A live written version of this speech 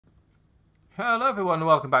Hello everyone and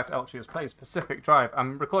welcome back to Ultria's Plays Pacific Drive.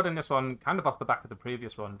 I'm recording this one kind of off the back of the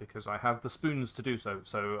previous one because I have the spoons to do so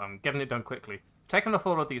I'm getting it done quickly. Taking off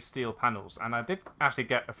all of these steel panels, and I did actually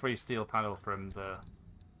get a free steel panel from the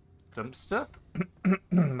dumpster,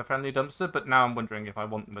 the friendly dumpster, but now I'm wondering if I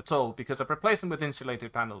want them at all because I've replaced them with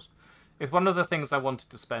insulated panels. It's one of the things I wanted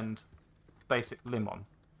to spend basic limb on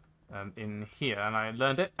in here, and I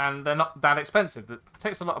learned it, and they're not that expensive. It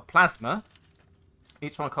takes a lot of plasma.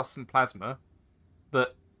 Each one costs some plasma,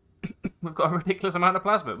 but we've got a ridiculous amount of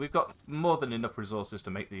plasma. We've got more than enough resources to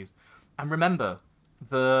make these. And remember,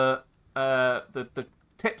 the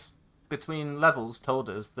tips between levels told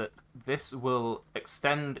us that this will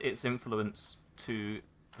extend its influence to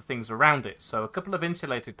the things around it. So a couple of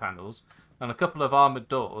insulated panels and a couple of armored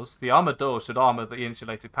doors. The armored door should armor the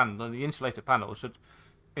insulated panel, and the insulated panel should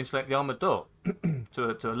insulate the armored door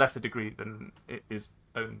to a lesser degree than it is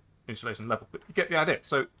own insulation level, but you get the idea.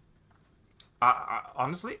 So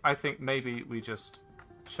honestly, I think maybe we just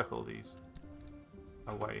chuck all these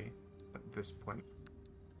away at this point.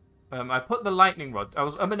 I put the lightning rod. I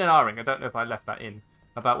was umming and ahhing, I don't know if I left that in,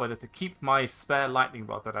 about whether to keep my spare lightning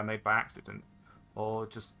rod that I made by accident or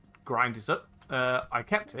just grind it up. I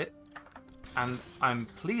kept it, and I'm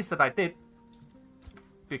pleased that I did,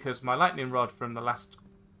 because my lightning rod from the last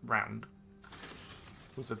round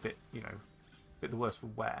was a bit, bit the worse for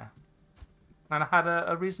wear. And I had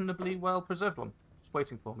a reasonably well-preserved one. It's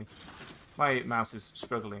waiting for me. My mouse is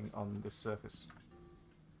struggling on this surface.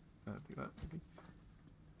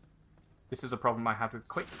 This is a problem I had with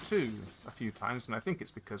Quake 2 a few times, and I think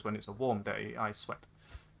it's because when it's a warm day, I sweat.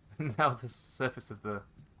 Now the surface of the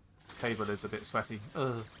table is a bit sweaty.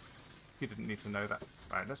 Ugh. You didn't need to know that.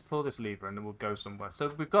 Right, let's pull this lever and then we'll go somewhere.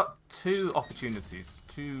 So we've got two opportunities,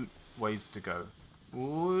 two ways to go.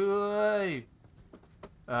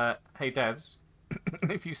 Hey devs,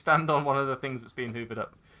 if you stand on one of the things that's being hoovered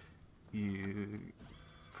up, you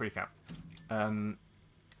freak out.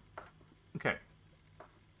 Okay.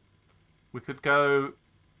 We could go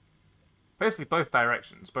basically both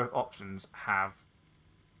directions. Both options have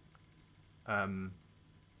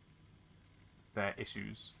their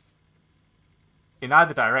issues. In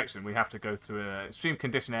either direction, we have to go through an extreme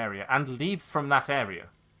condition area and leave from that area,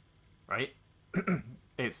 right?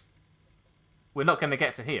 We're not going to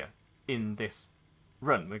get to here in this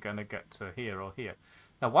run. We're going to get to here or here.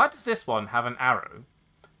 Now, why does this one have an arrow,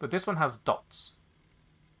 but this one has dots?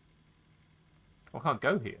 I can't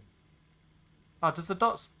go here. Oh, does the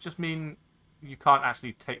dots just mean you can't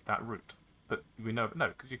actually take that route? But we know, no,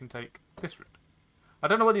 because you can take this route. I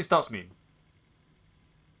don't know what these dots mean.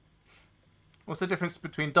 What's the difference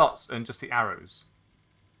between dots and just the arrows?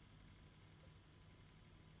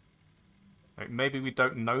 Like, maybe we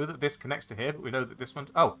don't know that this connects to here, but we know that this one...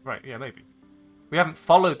 Oh, right, yeah, maybe. We haven't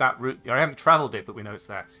followed that route. I haven't travelled it, but we know it's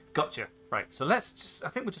there. Gotcha. Right, so let's just... I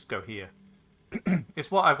think we'll just go here.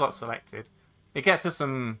 It's what I've got selected. It gets us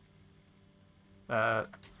some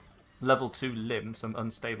level 2 limb, some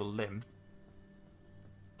unstable limb.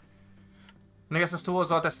 And it gets us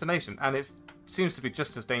towards our destination. And it seems to be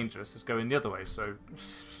just as dangerous as going the other way, so...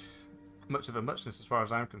 much of a muchness as far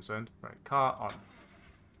as I'm concerned. Right, car on.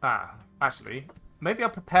 Ah, actually, maybe I'll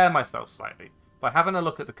prepare myself slightly by having a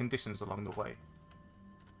look at the conditions along the way.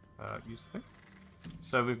 Use the thing.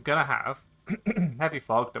 So we're going to have heavy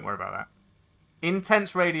fog, don't worry about that.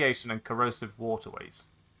 Intense radiation and corrosive waterways.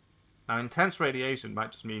 Now, intense radiation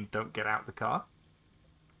might just mean don't get out of the car.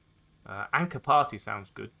 Anchor party sounds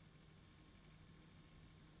good.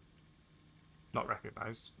 Not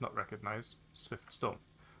recognised. Not recognised. Swift storm.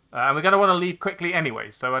 And we're going to want to leave quickly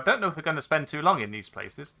anyway, so I don't know if we're going to spend too long in these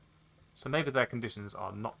places. So maybe their conditions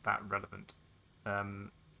are not that relevant.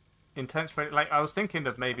 Intense radiation... Like, I was thinking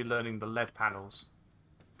of maybe learning the lead panels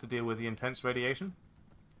to deal with the intense radiation.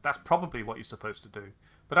 That's probably what you're supposed to do.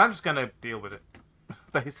 But I'm just going to deal with it.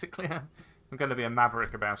 Basically, I'm going to be a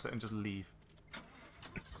maverick about it and just leave.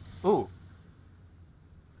 Ooh.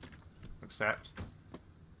 Accept.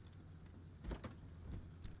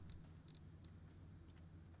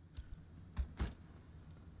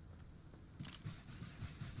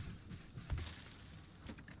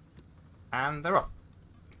 And they're off.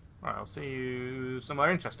 Right, I'll see you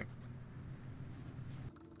somewhere interesting.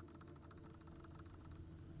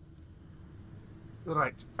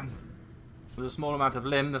 Right. There's a small amount of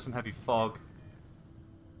limb, there's some heavy fog.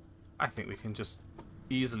 I think we can just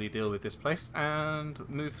easily deal with this place and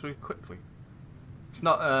move through quickly. It's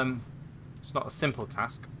not a simple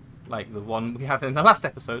task like the one we had in the last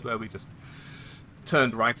episode where we just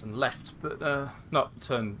turned right and left, but not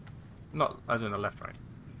as in a left right.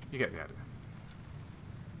 You get the idea.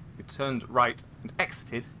 We turned right and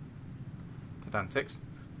exited rapid antics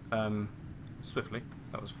swiftly.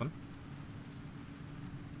 That was fun.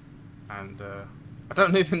 And I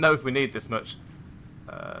don't even know if we need this much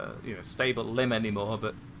stable limb anymore,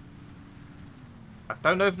 but I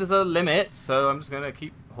don't know if there's a limit, so I'm just going to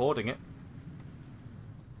keep hoarding it.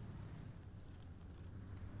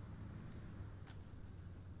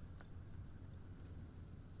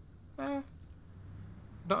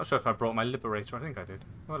 Not sure if I brought my Liberator. I think I did.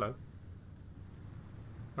 Oh, hello.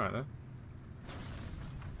 Alright then.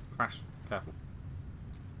 Crash. Careful.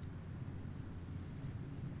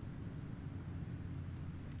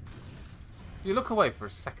 You look away for a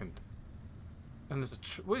second. And there's a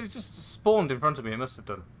well, it just spawned in front of me. It must have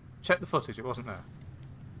done. Check the footage. It wasn't there.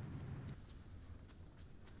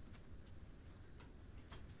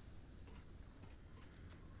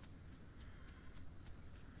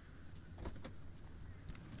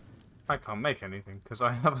 I can't make anything because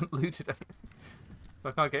I haven't looted anything.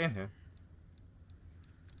 I can't get in here.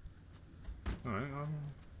 Alright,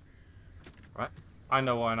 right. I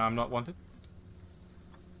know why I'm not wanted.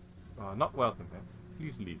 Not welcome here.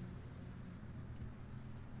 Please leave.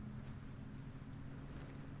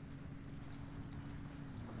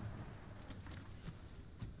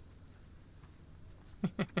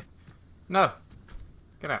 No!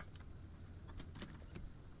 Get out.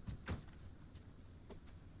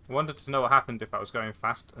 I wanted to know what happened if I was going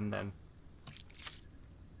fast and then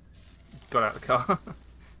got out of the car.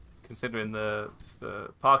 Considering the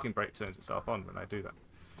parking brake turns itself on when I do that.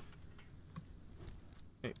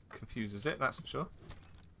 It confuses it, that's for sure.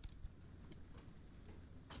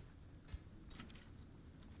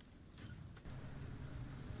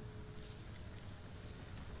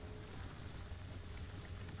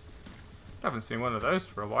 I haven't seen one of those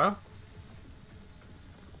for a while.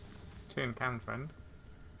 Tin can friend.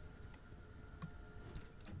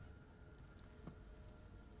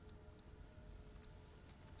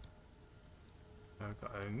 I've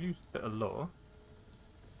got a new bit of lore.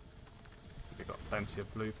 We've got plenty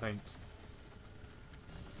of blue paint.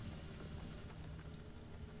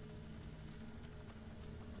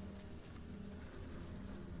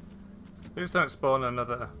 Please don't spawn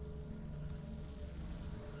another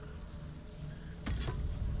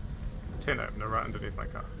tin opener right underneath my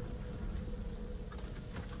car.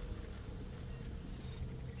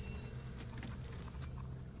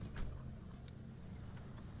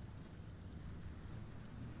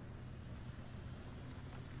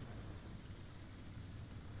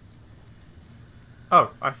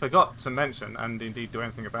 Oh, I forgot to mention, and indeed do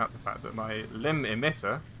anything about the fact that my limb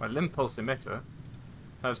emitter, my limb pulse emitter,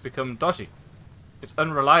 has become dodgy. It's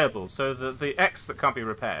unreliable, so the X that can't be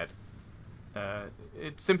repaired,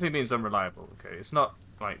 it simply means unreliable, okay? It's not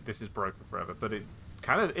like this is broken forever, but it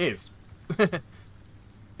kind of is.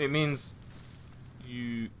 It means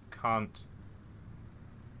you can't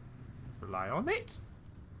rely on it,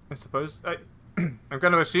 I suppose. I'm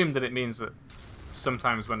going to assume that it means that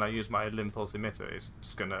sometimes when I use my limb pulse emitter, it's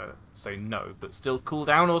just going to say no, but still cool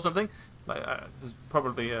down or something. Like there's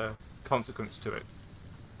probably a consequence to it.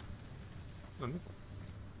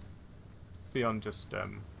 Beyond just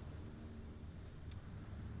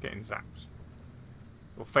getting zapped.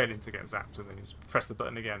 Or failing to get zapped, and then you just press the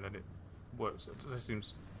button again and it works. It just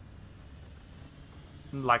seems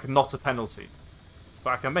like not a penalty. But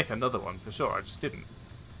I can make another one for sure, I just didn't.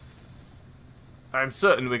 I'm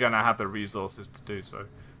certain we're going to have the resources to do so.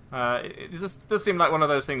 It just does seem like one of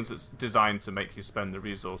those things that's designed to make you spend the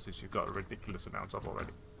resources you've got a ridiculous amount of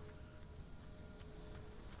already.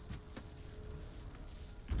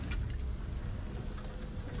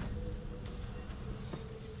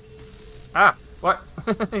 Ah! What?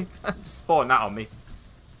 Just spawn that on me.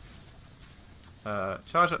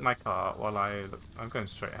 Charge up my car while I'm going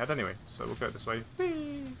straight ahead anyway, so we'll go this way.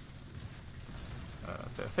 Whee! A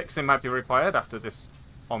bit of fixing might be required after this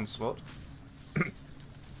onslaught. I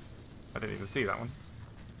didn't even see that one.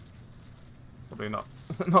 Probably not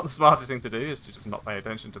not the smartest thing to do, is to just not pay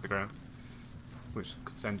attention to the ground, which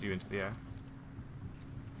could send you into the air.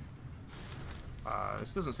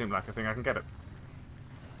 This doesn't seem like a thing I can get it.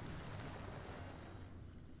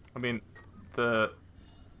 I mean, the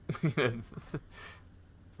the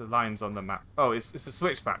lines on the map. Oh, it's a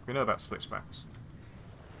switchback. We know about switchbacks.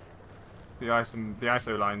 The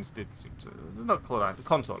ISO lines did seem to... They're not called the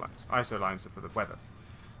contour lines. ISO lines are for the weather.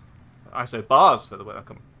 ISO bars for the weather.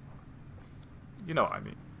 Come on. You know what I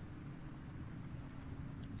mean.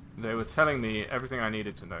 They were telling me everything I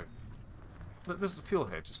needed to know. Look, there's the fuel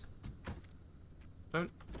here. Just don't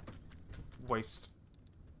waste.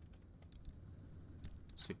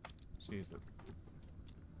 See the...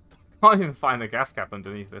 Can't even find the gas cap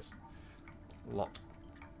underneath this lot.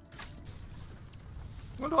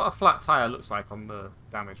 wonder what a flat tyre looks like on the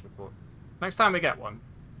damage report. Next time we get one,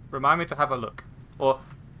 remind me to have a look. Or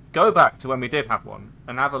go back to when we did have one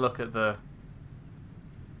and have a look at the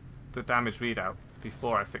damage readout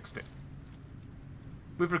before I fixed it.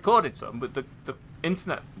 We've recorded some, but the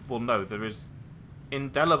internet will know there is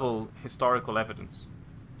indelible historical evidence.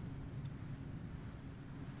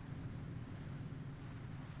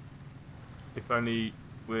 If only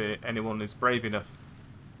anyone is brave enough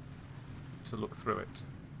to look through it.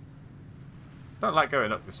 Don't like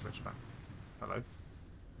going up this switchback. Hello.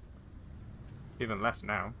 Even less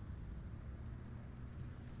now.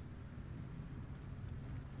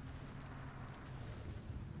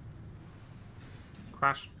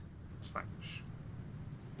 Crash. It's fine. Shh.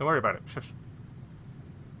 Don't worry about it. Shush.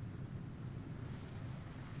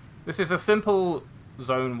 This is a simple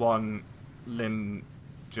Zone 1 limb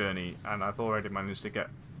journey, and I've already managed to get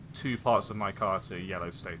 2 parts of my car to yellow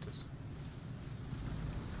status.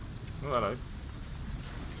 Oh, hello.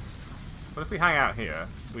 But if we hang out here,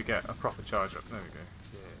 we get a proper charge up. There we go.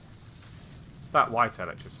 Yeah. That white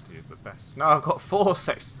electricity is the best. Now I've got 4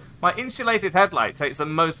 sections. My insulated headlight takes the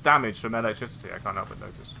most damage from electricity, I can't help but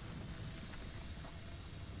notice.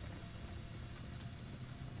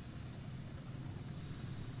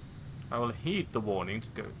 I will heed the warning to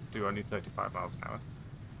go do only 35 miles an hour.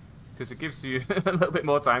 Because it gives you a little bit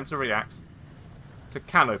more time to react to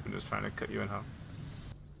can openers trying to cut you in half.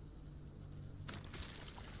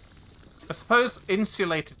 I suppose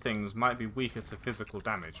insulated things might be weaker to physical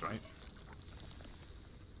damage, right?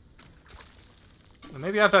 Well,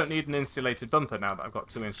 maybe I don't need an insulated bumper now that I've got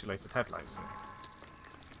 2 insulated headlights.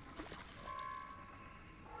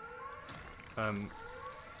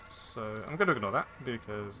 So I'm going to ignore that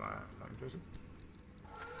because I'm not interested.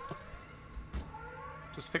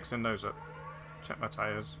 Just fixing those up. Check my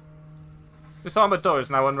tyres. This armoured door is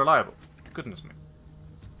now unreliable. Goodness me.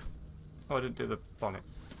 Oh, I didn't do the bonnet.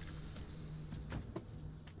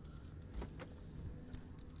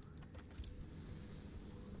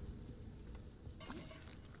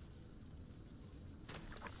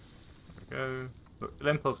 Go. Look, the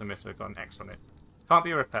impulse emitter got an X on it. Can't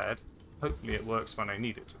be repaired. Hopefully it works when I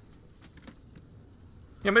need it.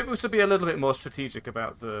 Yeah, maybe we should be a little bit more strategic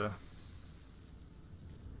about the...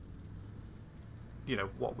 You know,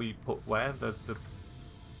 what we put where. The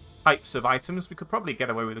types of items. We could probably get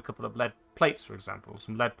away with a couple of lead plates, for example.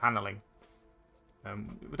 Some lead paneling.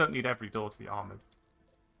 We don't need every door to be armoured.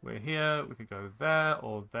 We're here. We could go there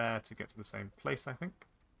or there to get to the same place, I think.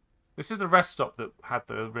 This is the rest stop that had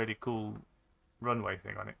the really cool runway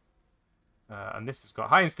thing on it. And this has got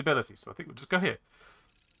high instability, so I think we'll just go here.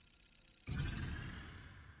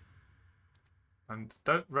 And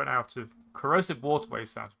don't run out of... Corrosive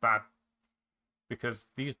waterways sounds bad. Because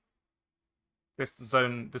this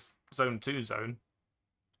zone 2 zone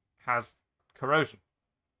has corrosion.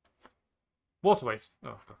 Waterways.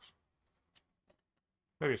 Oh, gosh.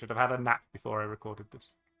 Maybe I should have had a nap before I recorded this.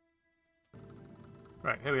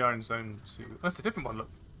 Right, here we are in zone 2. Oh, that's a different one, look.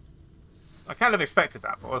 I kind of expected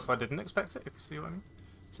that, but also I didn't expect it, if you see what I mean.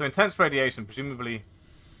 So intense radiation, presumably...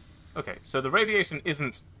 Okay, so the radiation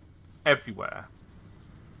isn't everywhere.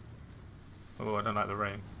 Oh, I don't like the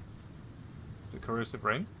rain. Is it corrosive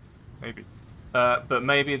rain? Maybe. But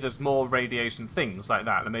maybe there's more radiation things like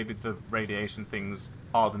that, and maybe the radiation things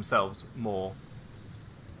are themselves more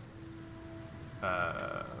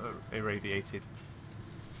irradiated.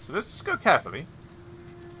 So let's just go carefully.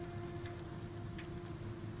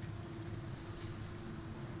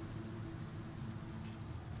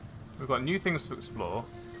 We've got new things to explore.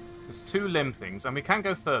 There's 2 limb things, and we can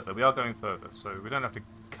go further. We are going further, so we don't have to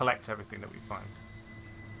collect everything that we find.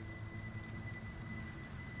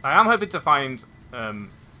 I am hoping to find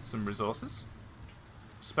some resources.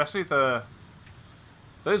 Especially those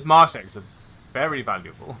marsh eggs are very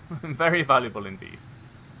valuable. Very valuable indeed.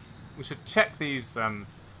 We should check these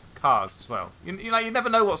cars as well. You never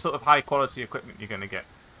know what sort of high quality equipment you're going to get.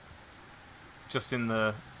 Just in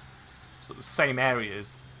the sort of same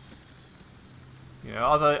areas. You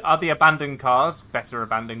know, are the abandoned cars better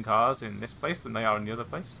abandoned cars in this place than they are in the other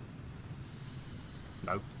place?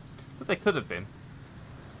 No. But they could have been.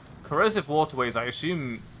 Corrosive waterways, I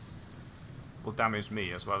assume, will damage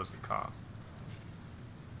me as well as the car.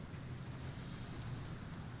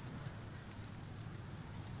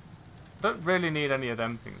 Don't really need any of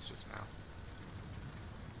them things just now.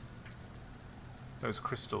 Those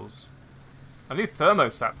crystals. I need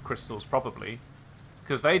thermosap crystals, probably.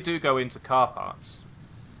 Because they do go into car parts.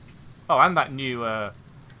 Oh, and that new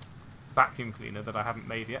vacuum cleaner that I haven't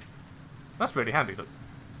made yet. That's really handy, look.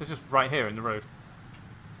 It's just right here in the road.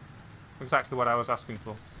 Exactly what I was asking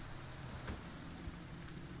for.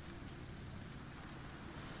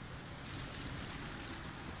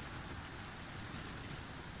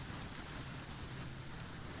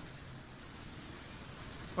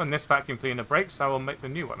 When this vacuum cleaner breaks, I will make the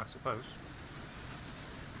new one, I suppose.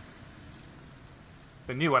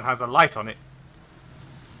 The new one has a light on it.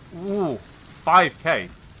 Ooh, 5k.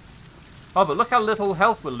 Oh, but look how little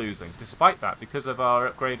health we're losing, despite that, because of our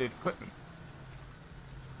upgraded equipment.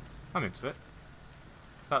 I'm into it.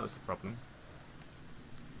 That was the problem.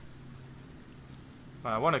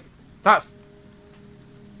 I want to... That's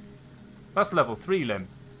level 3 limb.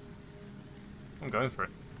 I'm going for it.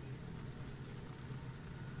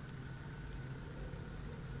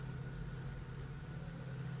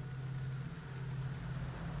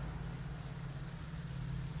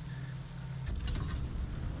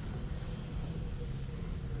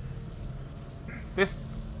 This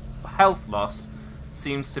health loss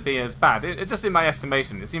seems to be as bad. It just in my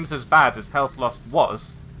estimation, it seems as bad as health loss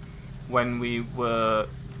was when we were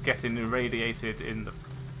getting irradiated in the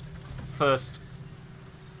first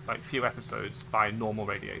few episodes by normal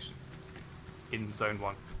radiation in Zone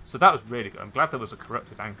 1. So that was really good. I'm glad there was a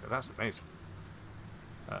corrupted anchor. That's amazing.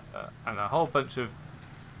 And a whole bunch of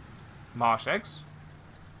marsh eggs.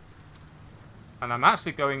 And I'm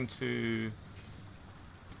actually going to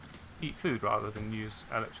eat food rather than use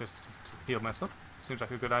electricity to heal myself. Seems like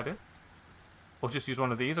a good idea. Or just use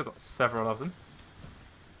one of these. I've got several of them.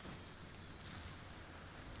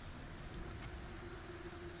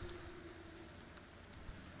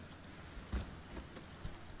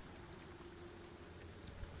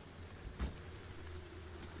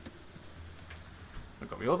 That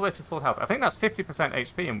got me all the way to full health. I think that's 50%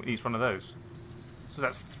 HP in each one of those. So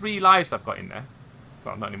that's 3 lives I've got in there.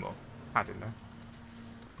 Well, not anymore. Had in there.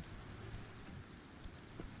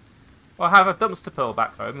 Well, I have a dumpster pearl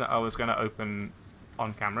back home that I was going to open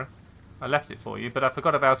on camera. I left it for you, but I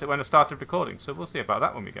forgot about it when I started recording, so we'll see about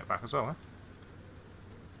that when we get back as well.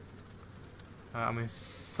 And we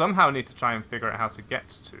somehow need to try and figure out how to get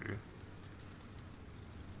to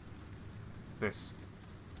this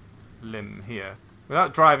limb here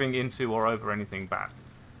without driving into or over anything bad.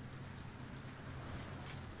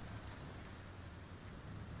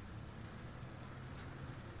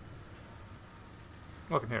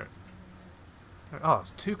 Oh, I can hear it. Oh,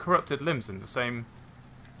 it's 2 corrupted limbs in the same...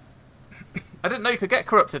 I didn't know you could get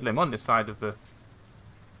corrupted limb on this side of the...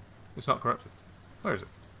 It's not corrupted. Where is it?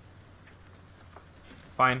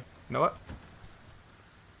 Fine. You know what?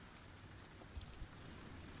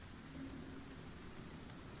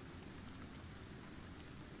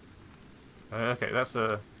 Okay, that's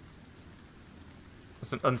an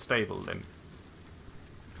unstable limb.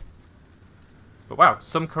 But wow,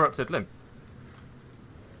 some corrupted limb.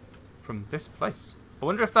 From this place. I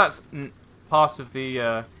wonder if that's part of the...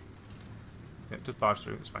 Yeah, just barge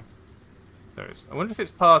through, it's fine. There it is. I wonder if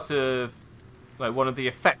it's part of one of the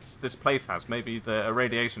effects this place has. Maybe the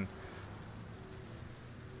irradiation.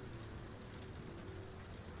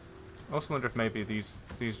 I also wonder if maybe these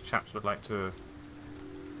chaps would like to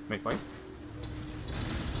make way.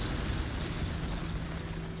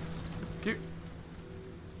 Cute.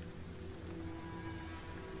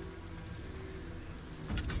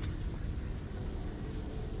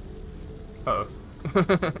 Uh-oh.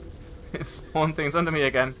 It spawned things under me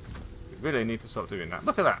again. We really need to stop doing that.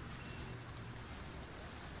 Look at that.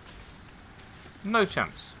 No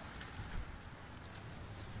chance.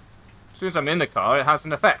 As soon as I'm in the car, it has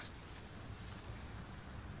an effect.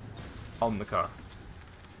 On the car.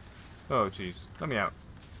 Oh, jeez. Let me out.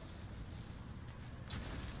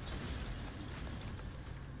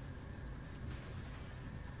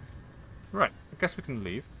 Right. I guess we can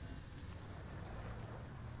leave.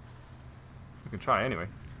 We can try anyway.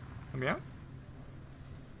 Let me out.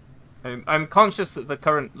 I'm conscious that the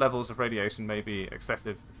current levels of radiation may be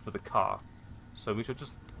excessive for the car, so we should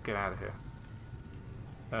just get out of here.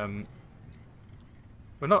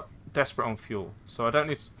 We're not desperate on fuel, so I don't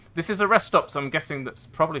need to... This is a rest stop, so I'm guessing that's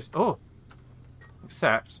probably... Oh!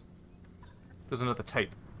 Except... There's another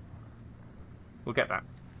tape. We'll get that.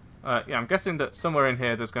 Yeah, I'm guessing that somewhere in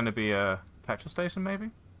here there's going to be a petrol station,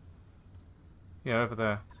 maybe? Yeah, over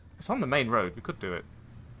there. It's on the main road. We could do it.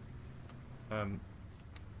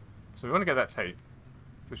 So we want to get that tape.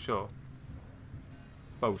 For sure.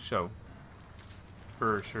 For sure.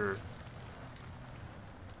 For sure.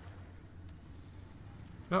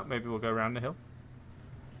 No, maybe we'll go around the hill.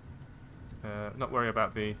 Not worry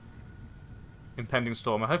about the impending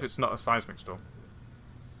storm. I hope it's not a seismic storm.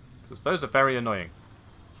 Because those are very annoying.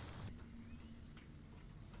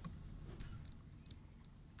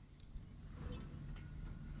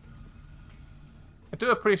 I do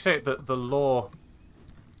appreciate that the lore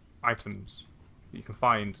items that you can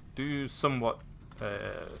find do somewhat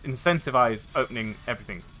incentivize opening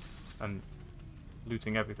everything and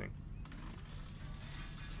looting everything.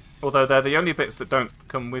 Although they're the only bits that don't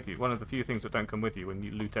come with you. One of the few things that don't come with you when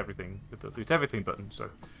you loot everything with the loot everything button. So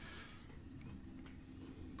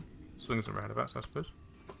swings and roundabouts, I suppose.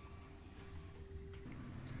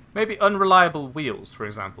 Maybe unreliable wheels, for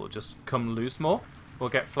example, just come loose more or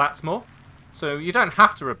get flats more. So you don't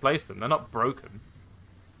have to replace them. They're not broken.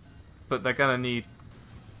 But they're going to need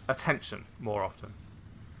attention more often.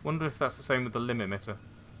 Wonder if that's the same with the limb emitter.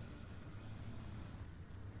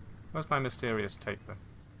 Where's my mysterious tape then?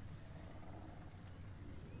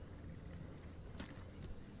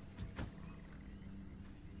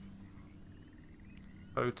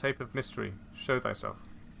 Oh, tape of mystery, show thyself.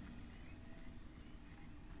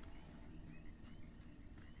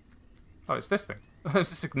 Oh, it's this thing. I was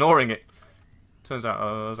just ignoring it. Turns out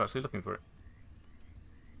I was actually looking for it.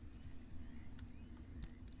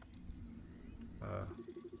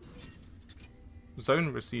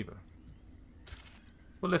 Zone receiver.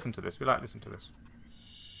 We'll listen to this. We like listening to this.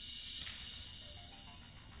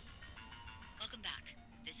 Welcome back.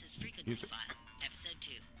 This is Frequency File, Episode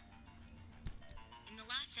 2. In the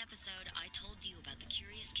last episode, I told you about the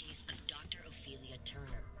curious case of Dr. Ophelia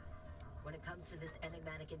Turner. When it comes to this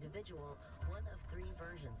enigmatic individual, one of three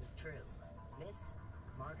versions is true. Myth,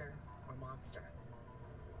 martyr, or monster.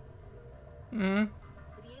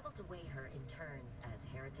 To be able to weigh her in turns as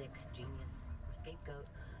heretic, genius, or scapegoat,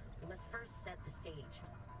 we must first set the stage.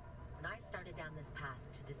 When I started down this path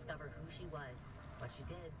to discover who she was, what she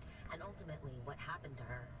did, and ultimately what happened to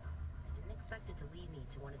her, I didn't expect it to lead me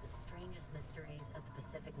to one of the strangest mysteries of the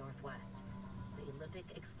Pacific Northwest, the Olympic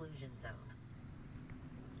Exclusion Zone.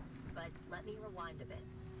 But let me rewind a bit.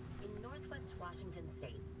 In northwest Washington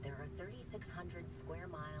state, there are 3,600 square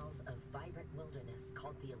miles of vibrant wilderness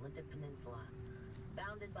called the Olympic Peninsula.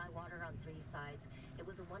 Bounded by water on three sides, it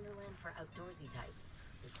was a wonderland for outdoorsy types,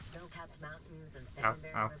 with snow-capped mountains and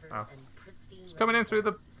sand-bearing rivers and pristine... It's coming in through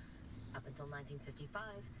the... Up until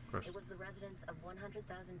 1955, it was the residence of 100,000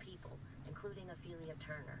 people, including Ophelia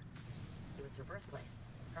Turner. It was her birthplace,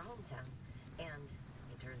 her hometown, and,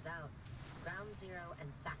 it turns out, ground zero and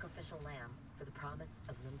sacrificial lamb for the promise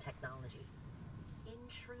of limb technology. In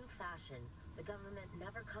true fashion, the government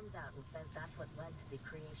never comes out and says that's what led to the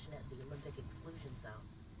creation of the Olympic Exclusion Zone.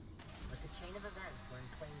 But the chain of events were in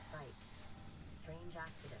plain sight. Strange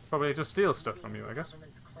accidents. Probably just steal stuff from you, I guess. The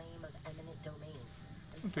government's claim of eminent domain.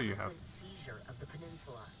 What do you have? Seizure of the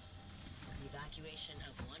peninsula. The evacuation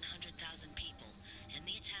of 100,000 people and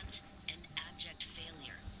the attempt and abject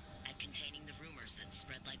failure at containing the rumors that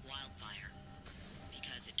spread like wildfire.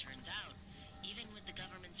 Because it turns out, even with the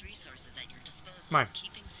government's resources at your disposal,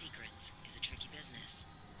 keeping secrets is a tricky business.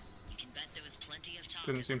 You can bet there was plenty of talk.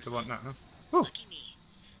 Didn't seem to want that, huh? Lucky me,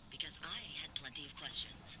 because I had plenty of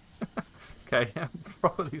questions. Okay, yeah,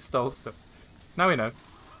 probably stole stuff. Now we know.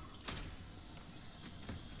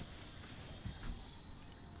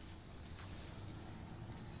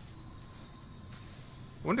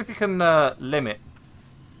 I wonder if you can limit,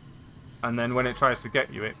 and then when it tries to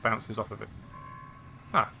get you, it bounces off of it.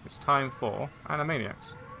 Ah, it's time for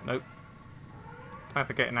Animaniacs. Nope. Time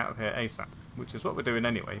for getting out of here ASAP, which is what we're doing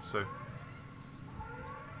anyway, so...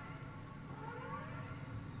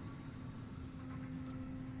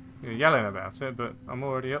 You're yelling about it, but I'm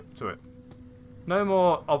already up to it. No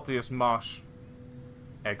more obvious marsh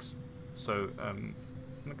eggs, so I'm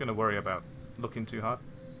not going to worry about looking too hard.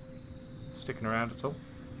 Sticking around at all.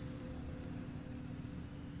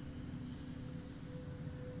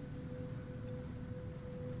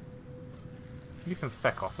 You can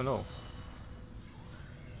feck off and all.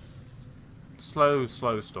 Slow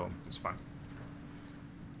storm. It's fine.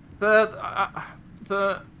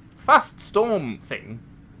 The fast storm thing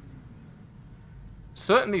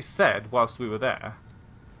certainly said whilst we were there,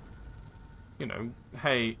 you know,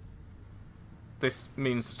 hey, this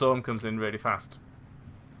means the storm comes in really fast.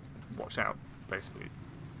 Watch out, basically.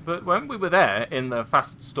 But when we were there in the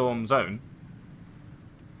fast storm zone,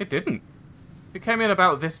 it didn't. It came in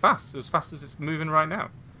about this fast as it's moving right now.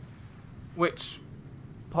 Which,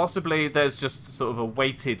 possibly, there's just sort of a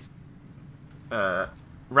weighted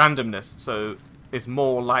randomness, so it's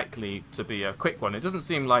more likely to be a quick one. It doesn't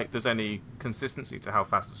seem like there's any consistency to how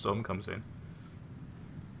fast the storm comes in.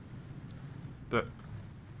 But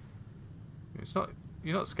it's not.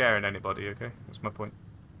 You're not scaring anybody, okay? That's my point.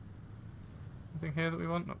 Anything here that we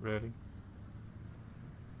want? Not really.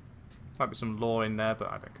 Might be some lore in there, but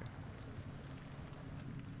I don't care.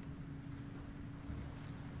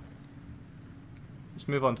 Let's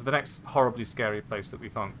move on to the next horribly scary place that we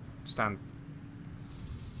can't stand.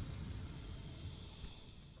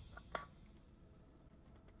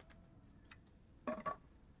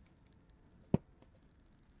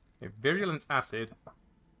 A virulent acid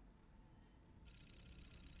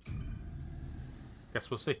Guess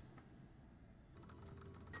we'll see.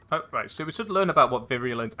 Oh, right, so we should learn about what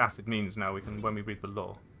virulent acid means now when we read the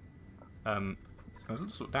law.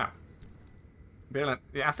 Let's look down. Virulent.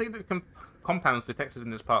 The acidic compounds detected in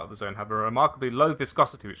this part of the zone have a remarkably low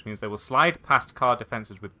viscosity, which means they will slide past car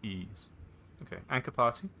defenses with ease. Okay, anchor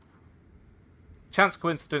party. Chance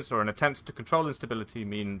coincidence or an attempt to control instability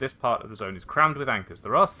mean this part of the zone is crammed with anchors.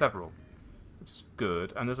 There are several, which is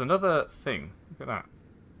good. And there's another thing. Look at that.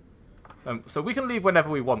 So we can leave whenever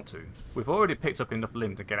we want to. We've already picked up enough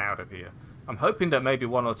limb to get out of here. I'm hoping that maybe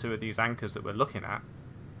one or two of these anchors that we're looking at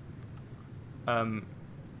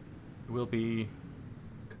will be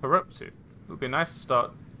corrupted. It would be nice to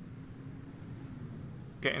start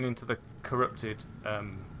getting into the corrupted,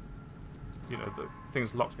 you know, the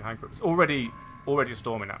things locked behind corrupted. It's already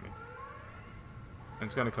storming at me. And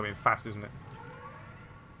it's going to come in fast, isn't it?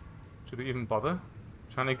 Should we even bother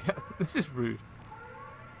trying to get... This is rude.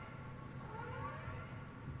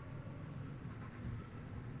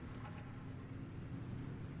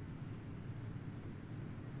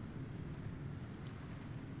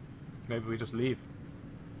 Maybe we just leave.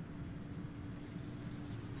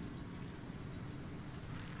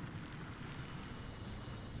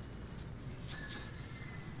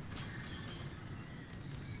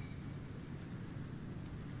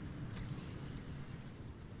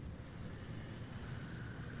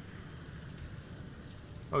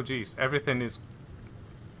 Oh geez, everything is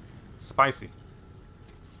spicy.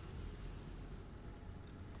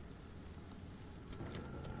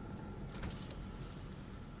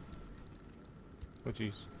 Oh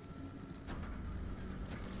jeez.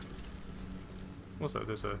 Also,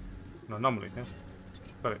 there's an anomaly here.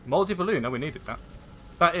 Got it. Moldy balloon. Oh, we needed that.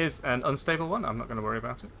 That is an unstable one. I'm not going to worry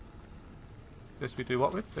about it. This we do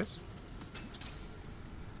what with? This?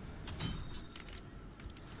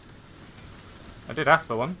 I did ask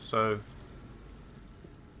for one, so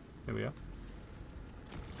here we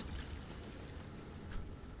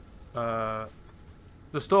are.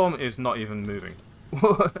 The storm is not even moving.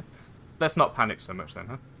 Let's not panic so much then,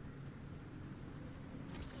 huh?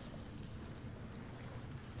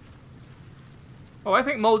 Oh, I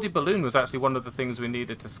think Moldy Balloon was actually one of the things we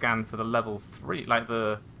needed to scan for the level 3. Like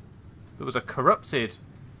there was a corrupted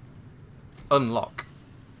unlock.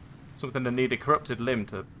 Something that needed corrupted limb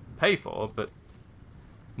to pay for, but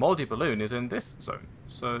Moldy Balloon is in this zone,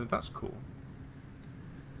 so that's cool.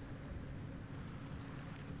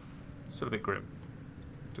 Still a bit grim.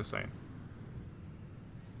 Just saying.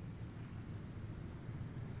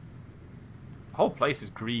 The whole place is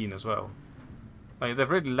green as well. Like, they've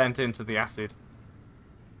really lent into the acid.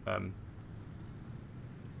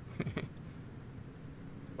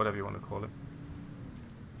 Whatever you want to call it.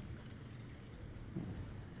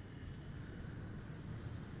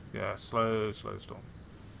 Yeah, slow storm.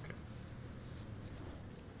 Okay.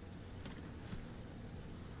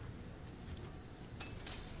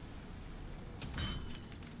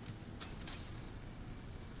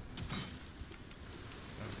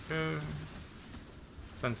 There we go.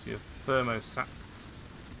 Plenty of thermostat.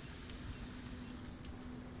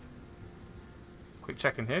 Quick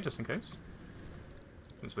check in here, just in case.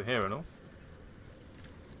 Since we're here and all.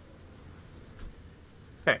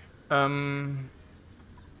 Okay.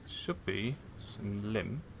 Should be some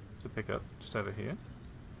limb to pick up just over here.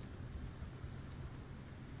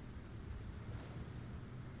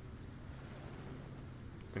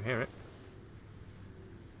 You can hear it.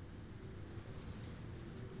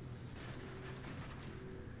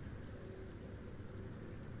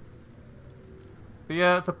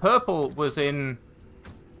 The purple was in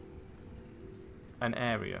an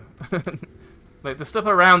area. Like, the stuff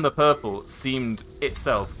around the purple seemed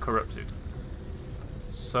itself corrupted.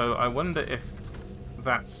 So I wonder if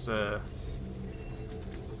that's a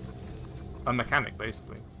mechanic,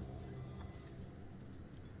 basically.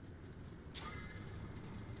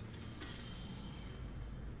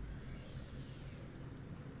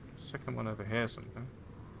 Second one over here, something.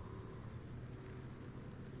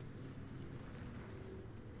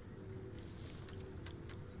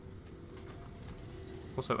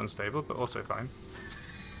 Also unstable, but also fine.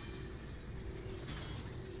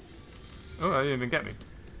 Oh, I didn't even get me.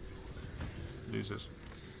 Losers.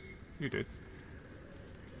 You did.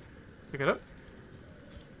 Pick it up.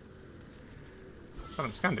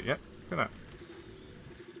 Haven't scanned it yet. Look at that.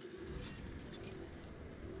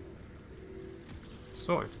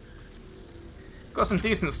 Sorted. Got some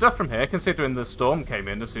decent stuff from here, considering the storm came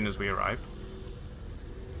in as soon as we arrived.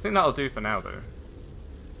 I think that'll do for now, though.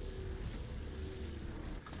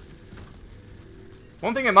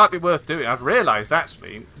 One thing it might be worth doing, I've realised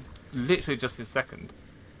actually, literally just this second,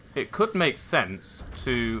 it could make sense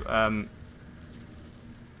to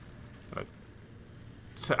Like,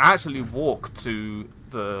 to actually walk to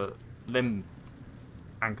the limb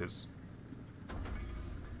anchors.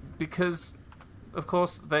 Because, of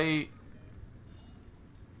course, they...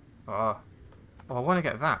 Oh, I want to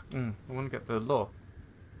get that. I want to get the law.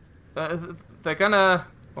 They're gonna...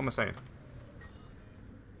 What am I saying?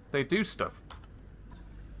 They do stuff.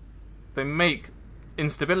 They make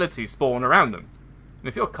instability spawn around them. And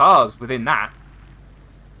if your car's within that,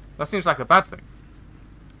 that seems like a bad thing.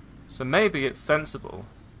 So maybe it's sensible,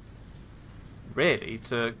 really,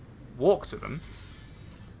 to walk to them.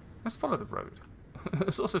 Let's follow the road.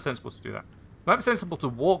 It's also sensible to do that. It might be sensible to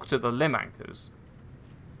walk to the limb anchors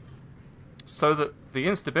so that the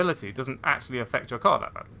instability doesn't actually affect your car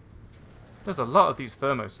that badly. There's a lot of these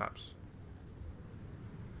thermosaps.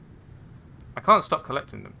 I can't stop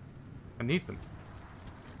collecting them. I need them.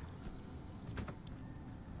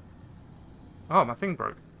 Oh, my thing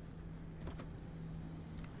broke.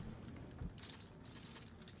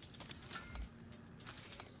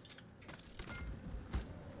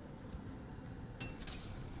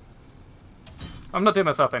 I'm not doing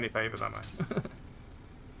myself any favours, am I?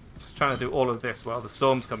 Just trying to do all of this while the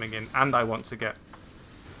storm's coming in, and I want to get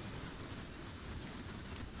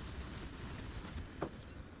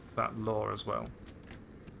that lore as well.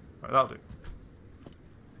 Right, that'll do.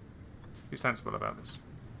 Be sensible about this.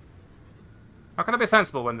 How can I be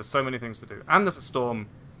sensible when there's so many things to do? And there's a storm.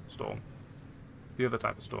 Storm. The other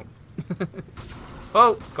type of storm.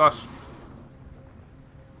 Oh, gosh.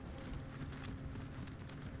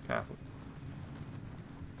 Careful.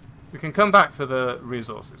 We can come back for the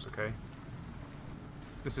resources, okay?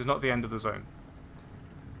 This is not the end of the zone.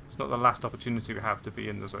 It's not the last opportunity we have to be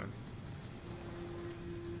in the zone.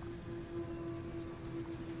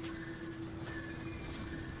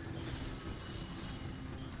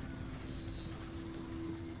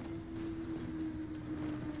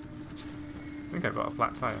 I think I've got a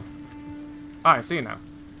flat tire. Ah, I see now.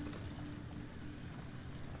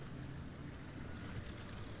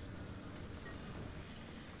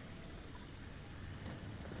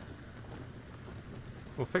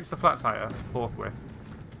 We'll fix the flat tire forthwith.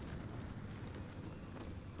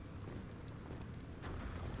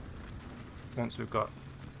 Once we've got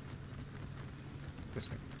this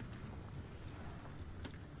thing.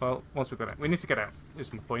 Well, once we've got it. We need to get out,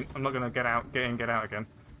 is my point. I'm not going to get out, get in, get out again.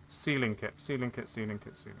 Sealing kit, sealing kit, sealing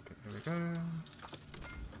kit, sealing kit. Here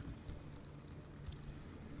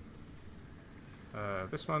we go.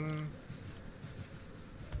 This one.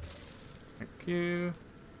 Thank you.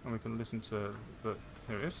 And we can listen to the...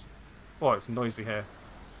 Here it is. Oh, it's noisy here.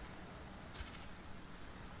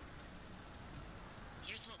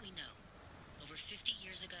 Here's what we know. Over 50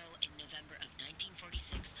 years ago, in November of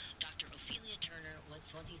 1946, Dr. Ophelia Turner was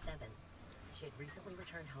 27. She had recently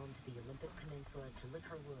returned home to the Olympic Peninsula to lick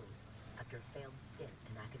her wounds after a failed stint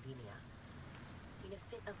in academia. In a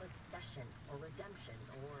fit of obsession or redemption,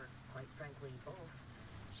 or, quite frankly, both,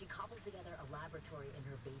 she cobbled together a laboratory in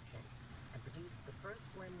her basement and produced the first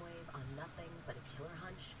limb wave on nothing but a killer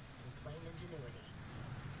hunch and plain ingenuity.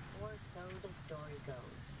 Or so the story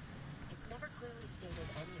goes. It's never clearly stated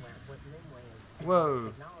anywhere what limb waves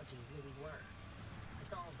and technology really were.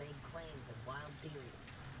 It's all vague claims and wild theories,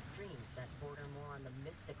 dreams that border more on the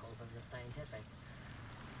mystical than the scientific.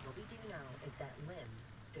 What we do know is that limb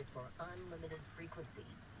stood for unlimited frequency.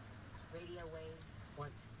 Radio waves,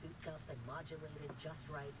 once souped up and modulated just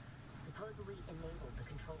right, supposedly enabled the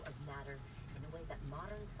control of matter in a way that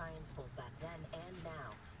modern science both back then and now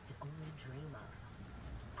could only dream of.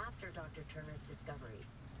 After Dr. Turner's discovery,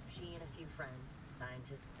 she and a few friends,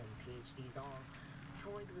 scientists and PhDs all,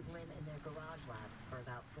 toyed with limb in their garage labs for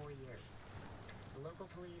about 4 years. The local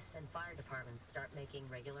police and fire departments start making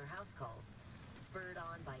regular house calls, spurred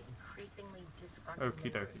on by increasingly disgruntled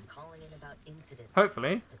neighbors calling in about incidents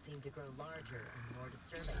Hopefully, that seem to grow larger and more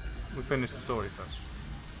disturbing. we'll finish the story first.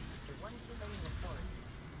 One too many reports,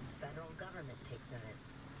 the federal government takes notice,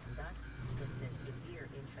 and thus begins their severe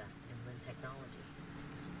interest in limb technology.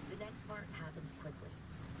 The next part happens quickly.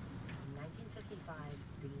 In 1955,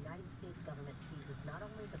 the United States government seizes not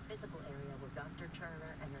only the physical area where Dr.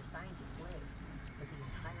 Turner and her scientists lived, but the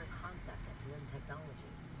entire concept of limb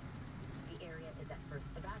technology. The area is at first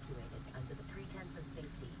evacuated under the pretense of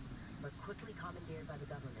safety, but quickly commandeered by the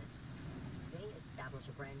government. They establish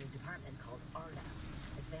a brand new department called ARDA,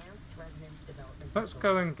 Advanced Resonance Development. Let's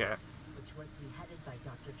go and get... which was to be headed by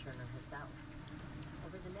Dr. Turner herself.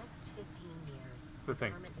 Over the next 15 years, the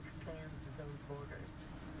thing. government expands the zone's borders.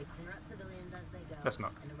 They clear out civilians as they go Let's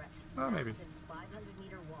not. and erect Maybe.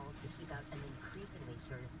 500-meter walls to keep out an increasingly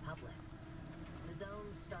curious public. The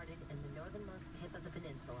zone started in the northernmost tip of the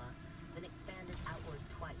peninsula, then expanded outward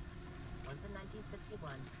twice,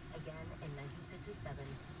 1961, again in 1967,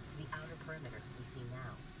 to the outer perimeter we see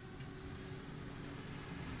now.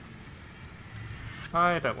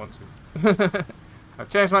 I don't want to. I've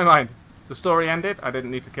changed my mind. The story ended, I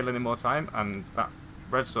didn't need to kill any more time, and that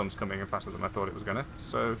red storm's coming in faster than I thought it was gonna,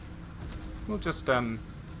 so we'll just get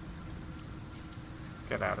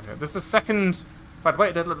out of here. There's a second, if I'd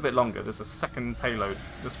waited a little bit longer, there's a second payload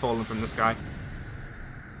that's fallen from the sky.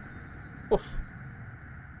 Oof.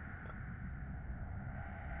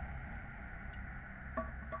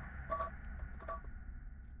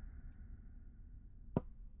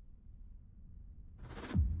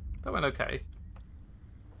 That went okay,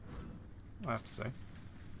 I have to say.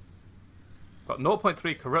 Got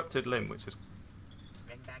 0.3 corrupted limb, which is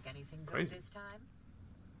Bring back anything good crazy. this time?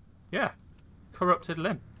 Yeah, corrupted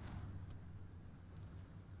limb.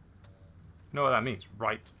 You know what that means,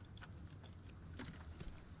 right?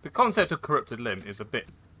 The concept of corrupted limb is a bit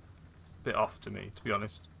off to me, to be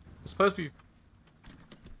honest. It's supposed to be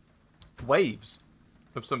waves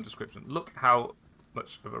of some description. Look how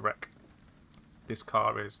much of a wreck this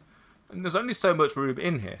car is. And there's only so much room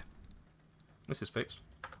in here. This is fixed.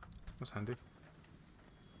 That's handy.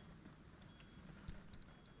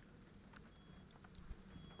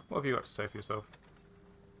 What have you got to say for yourself?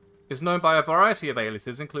 Is known by a variety of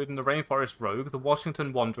aliases, including the Rainforest Rogue, the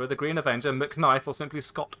Washington Wanderer, the Green Avenger, McKnife, or simply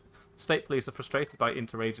Scott. State police are frustrated by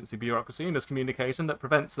interagency bureaucracy and miscommunication that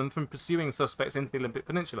prevents them from pursuing suspects into the Olympic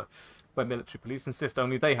Peninsula, where military police insist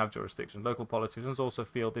only they have jurisdiction. Local politicians also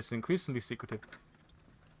feel this increasingly secretive.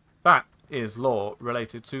 That is law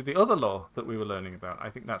related to the other law that we were learning about. I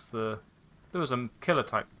think that's the... There was a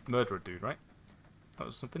killer-type murderer dude, right? That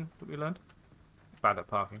was something that we learned? Bad at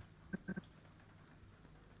parking. It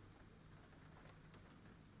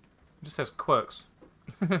just says quirks.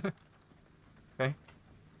 Okay.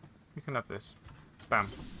 You can have this. Bam.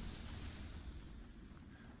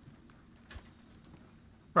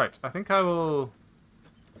 Right, I think I will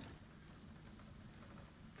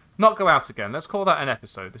not go out again. Let's call that an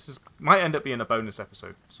episode. This might end up being a bonus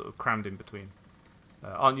episode, sort of crammed in between.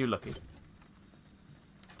 Aren't you lucky?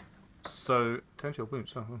 So, turn to your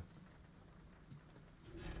wounds. Oh,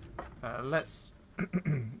 let's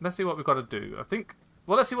see what we've got to do. I think...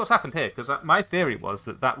 Well, let's see what's happened here, because my theory was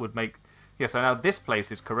that that would make... Yeah, so now this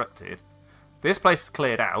place is corrupted. This place is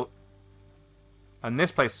cleared out. And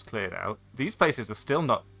this place is cleared out. These places are still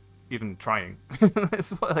not even trying.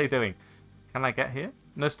 What are they doing? Can I get here?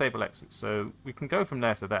 No stable exit. So we can go from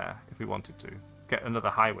there to there, if we wanted to. Get another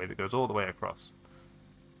highway that goes all the way across.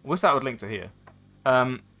 I wish that would link to here.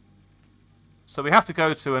 So we have to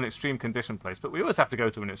go to an extreme condition place, but we always have to go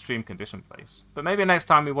to an extreme condition place. But maybe next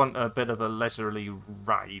time we want a bit of a leisurely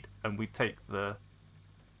ride, and we take the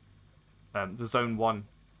Zone 1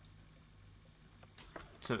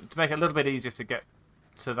 to make it a little bit easier to get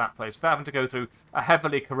to that place without having to go through a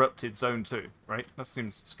heavily corrupted Zone 2, right? That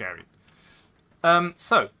seems scary.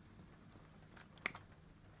 So,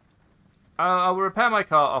 I will repair my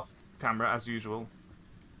car off camera as usual.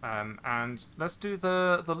 And let's do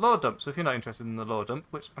the lore dump. So if you're not interested in the lore dump,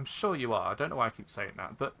 which I'm sure you are, I don't know why I keep saying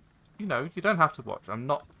that, but, you know, you don't have to watch. I'm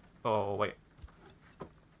not... Oh, wait.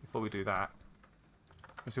 Before we do that,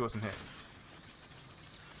 let's see what's in here.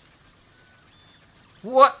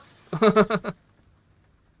 What? That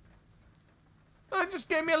just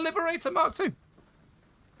gave me a Liberator Mark II.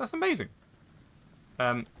 That's amazing.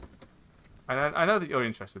 I know that you're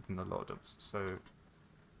interested in the lore dumps, so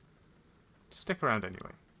stick around anyway.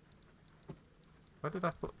 Where did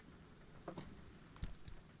I put...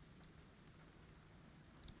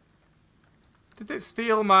 Did it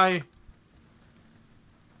steal my...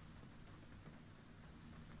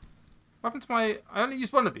 What happened to my... I only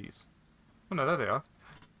used one of these. Oh no, there they are.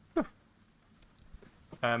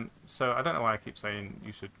 So I don't know why I keep saying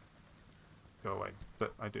you should go away,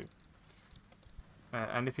 but I do.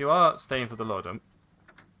 And if you are staying for the lore dump,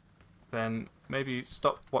 then maybe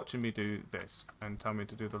stop watching me do this and tell me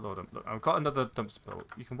to do the lore dump. Look, I've got another dumpster pull.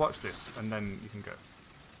 You can watch this and then you can go.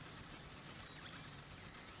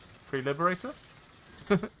 Free Liberator?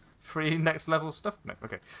 Free next level stuff? No,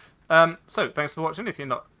 okay. So, thanks for watching. If you're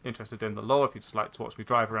not interested in the lore, if you just like to watch me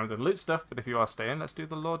drive around and loot stuff, but if you are staying, let's do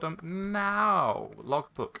the lore dump now.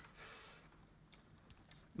 Logbook.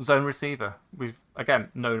 Zone receiver. We've, again,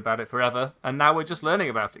 known about it forever, and now we're just learning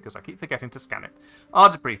about it because I keep forgetting to scan it. Our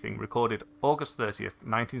debriefing, recorded August 30th,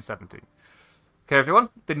 1970. Okay, everyone,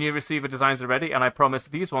 the new receiver designs are ready, and I promise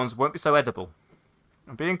these ones won't be so edible.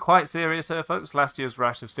 I'm being quite serious here, folks. Last year's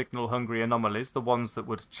rash of signal-hungry anomalies, the ones that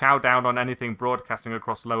would chow down on anything broadcasting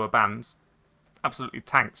across lower bands, absolutely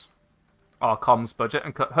tanked our comms budget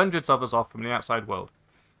and cut hundreds of us off from the outside world.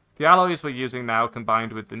 The alloys we're using now,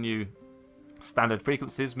 combined with the new standard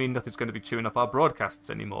frequencies, mean nothing's going to be chewing up our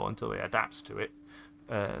broadcasts anymore until it adapts to it,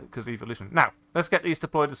 because of evolution. Now, let's get these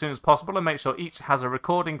deployed as soon as possible and make sure each has a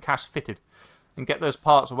recording cache fitted, and get those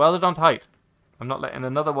parts welded on tight. I'm not letting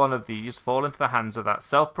another one of these fall into the hands of that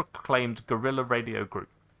self-proclaimed guerrilla radio group.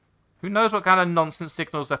 Who knows what kind of nonsense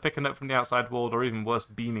signals they're picking up from the outside world, or even worse,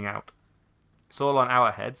 beaming out. It's all on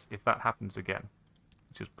our heads if that happens again,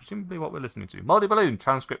 which is presumably what we're listening to. Moldy Balloon,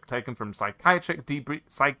 transcript taken from psychiatric debriefing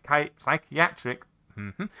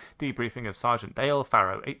of Sergeant Dale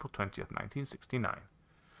Farrow, April 20th, 1969.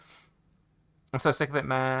 I'm so sick of it,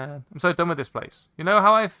 man. I'm so done with this place. You know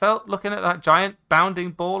how I felt looking at that giant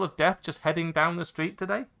bounding ball of death just heading down the street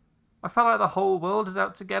today? I felt like the whole world is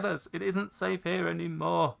out to get us. It isn't safe here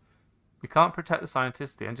anymore. We can't protect the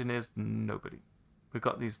scientists, the engineers, nobody. We've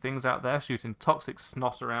got these things out there shooting toxic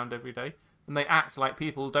snot around every day, and they act like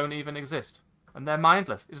people don't even exist. And they're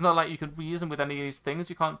mindless. It's not like you can reason with any of these things.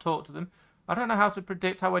 You can't talk to them. I don't know how to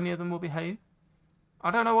predict how any of them will behave. I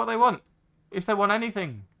don't know what they want. If they want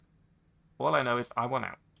anything. All I know is I want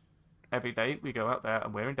out. Every day we go out there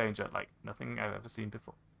and we're in danger like nothing I've ever seen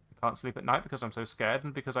before. I can't sleep at night because I'm so scared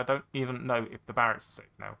and because I don't even know if the barracks are safe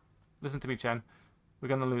now. Listen to me, Chen. We're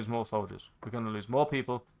going to lose more soldiers. We're going to lose more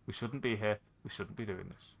people. We shouldn't be here. We shouldn't be doing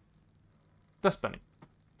this. Dust Bunny.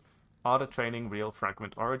 Arda training, real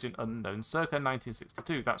fragment, origin unknown, circa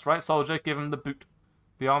 1962. That's right, soldier, give him the boot.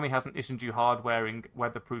 The army hasn't issued you hard-wearing,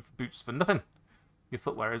 weatherproof boots for nothing. Your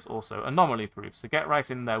footwear is also anomaly-proof, so get right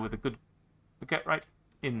in there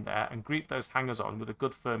and greet those hangers-on with a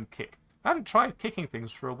good firm kick. I haven't tried kicking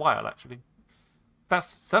things for a while, actually.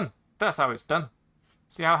 That's how it's done.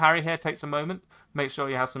 See how Harry here takes a moment, makes sure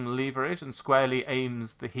he has some leverage, and squarely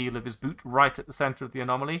aims the heel of his boot right at the centre of the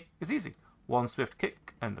anomaly? It's easy. One swift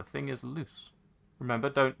kick, and the thing is loose. Remember,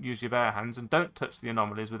 don't use your bare hands, and don't touch the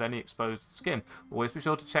anomalies with any exposed skin. Always be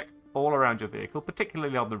sure to check all around your vehicle,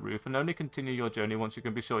 particularly on the roof, and only continue your journey once you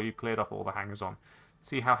can be sure you've cleared off all the hangers-on.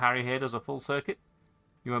 See how Harry here does a full circuit?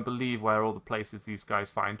 You won't believe where all the places these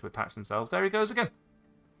guys find to attach themselves. There he goes again.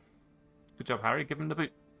 Good job, Harry. Give him the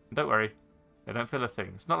boot. And don't worry. They don't feel a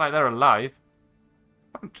thing. It's not like they're alive.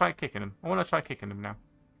 I haven't tried kicking them. I want to try kicking them now.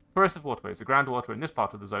 Corrosive waterways. The groundwater in this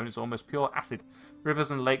part of the zone is almost pure acid.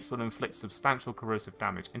 Rivers and lakes will inflict substantial corrosive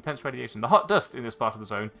damage. Intense radiation. The hot dust in this part of the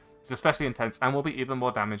zone is especially intense and will be even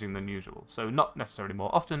more damaging than usual. So not necessarily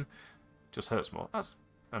more often, just hurts more. As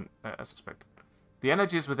expected. The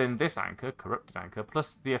energies within this anchor, corrupted anchor,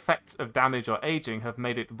 plus the effects of damage or aging have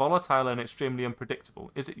made it volatile and extremely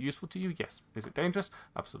unpredictable. Is it useful to you? Yes. Is it dangerous?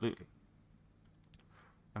 Absolutely.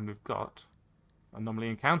 And we've got anomaly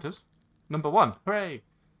encounters. Number 1. Hooray!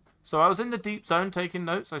 So I was in the deep zone taking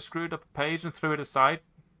notes. I screwed up a page and threw it aside.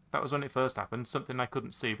 That was when it first happened. Something I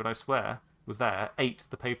couldn't see, but I swear was there, ate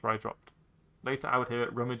the paper I dropped. Later I would hear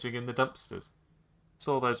it rummaging in the dumpsters.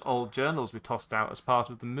 Saw those old journals we tossed out as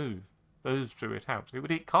part of the move. Those drew it out. It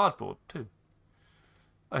would eat cardboard, too.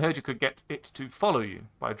 I heard you could get it to follow you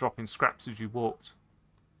by dropping scraps as you walked.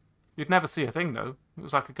 You'd never see a thing, though. It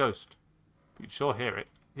was like a ghost. But you'd sure hear it.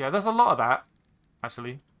 Yeah, there's a lot of that,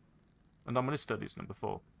 actually. Anomaly Studies, number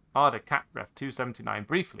 4. Arda Cat Ref 279.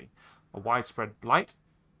 Briefly, a widespread blight.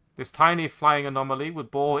 This tiny flying anomaly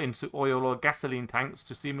would bore into oil or gasoline tanks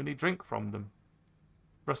to seemingly drink from them.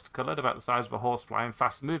 Rust-coloured, about the size of a horsefly, and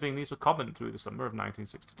fast-moving, these were common through the summer of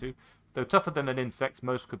 1962. Though tougher than an insect,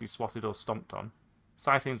 most could be swatted or stomped on.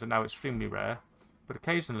 Sightings are now extremely rare, but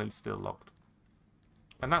occasionally still logged.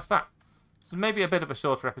 And that's that. So maybe a bit of a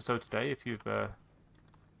shorter episode today, if you've been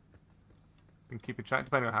keeping track,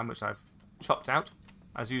 depending on how much I've chopped out,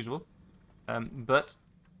 as usual. But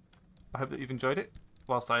I hope that you've enjoyed it,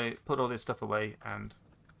 whilst I put all this stuff away and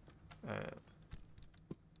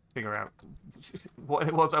figure out what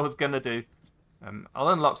it was I was going to do. I'll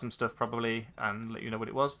unlock some stuff probably and let you know what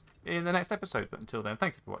it was in the next episode. But until then,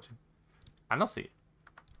 thank you for watching. And I'll see you.